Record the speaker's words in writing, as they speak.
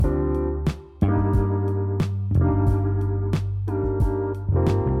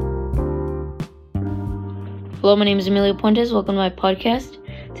Hello, my name is Emilio Puentes. Welcome to my podcast.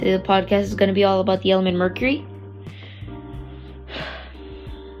 Today the podcast is going to be all about the element mercury.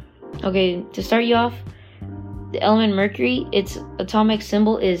 Okay, to start you off, the element mercury, its atomic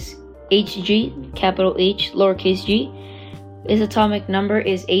symbol is Hg, capital H, lowercase g. Its atomic number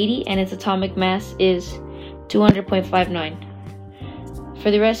is 80 and its atomic mass is 200.59.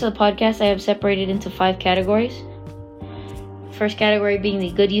 For the rest of the podcast, I have separated into 5 categories. First category being the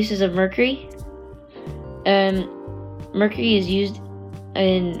good uses of mercury. Mercury is used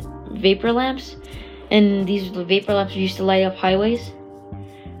in vapor lamps, and these vapor lamps are used to light up highways.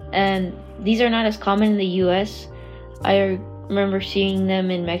 And these are not as common in the US. I remember seeing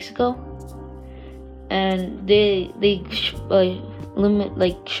them in Mexico, and they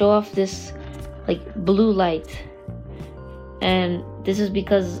show off this blue light, and this is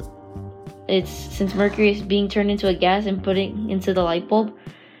because since mercury is being turned into a gas and putting into the light bulb,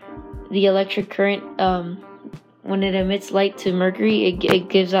 the electric current, when it emits light to mercury, it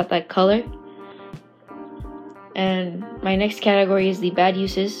gives out that color. And my next category is the bad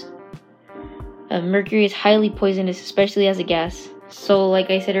uses. Mercury is highly poisonous, especially as a gas. So like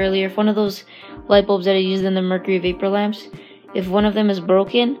I said earlier, if one of those light bulbs that are used in the mercury vapor lamps, if one of them is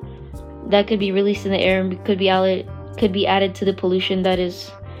broken, that could be released in the air and could be added to the pollution that is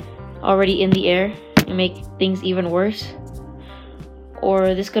already in the air and make things even worse.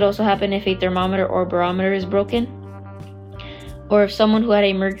 Or this could also happen if a thermometer or barometer is broken, or if someone who had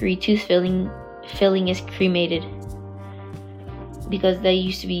a mercury tooth filling is cremated, because they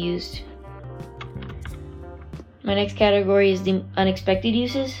used to be used. My next category is the unexpected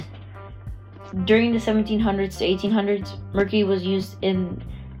uses. During the 1700s to 1800s, mercury was used in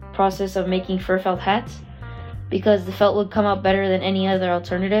the process of making fur felt hats, because the felt would come out better than any other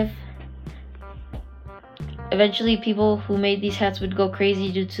alternative. Eventually, people who made these hats would go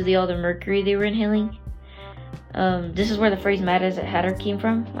crazy due to all the mercury they were inhaling. This is where the phrase "mad as a hatter" came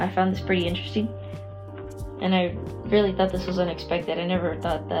from. I found this pretty interesting, and I really thought this was unexpected. I never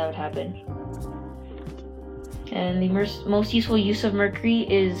thought that would happen. And the most useful use of mercury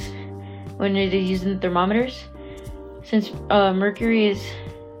is when it is used in thermometers. Since mercury is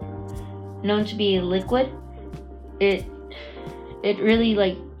known to be a liquid, it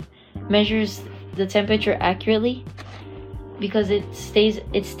really measures the temperature accurately, because it stays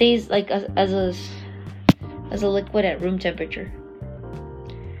as a liquid at room temperature.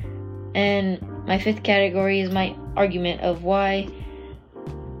 And my 5th category is my argument of why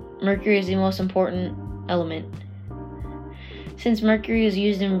mercury is the most important element. Since mercury is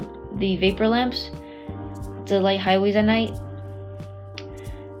used in the vapor lamps to light highways at night,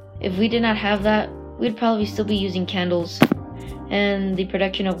 if we did not have that, we'd probably still be using candles, and the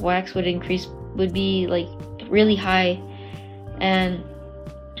production of wax would be really high, and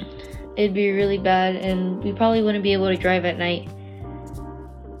it'd be really bad, and we probably wouldn't be able to drive at night.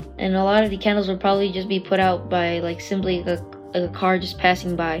 And a lot of the candles would probably just be put out by simply a car just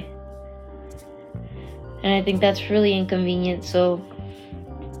passing by. And I think that's really inconvenient. So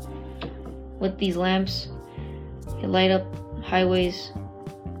with these lamps, you can light up highways,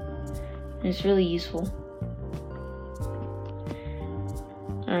 and it's really useful.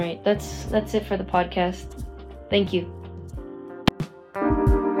 Alright, that's it for the podcast. Thank you.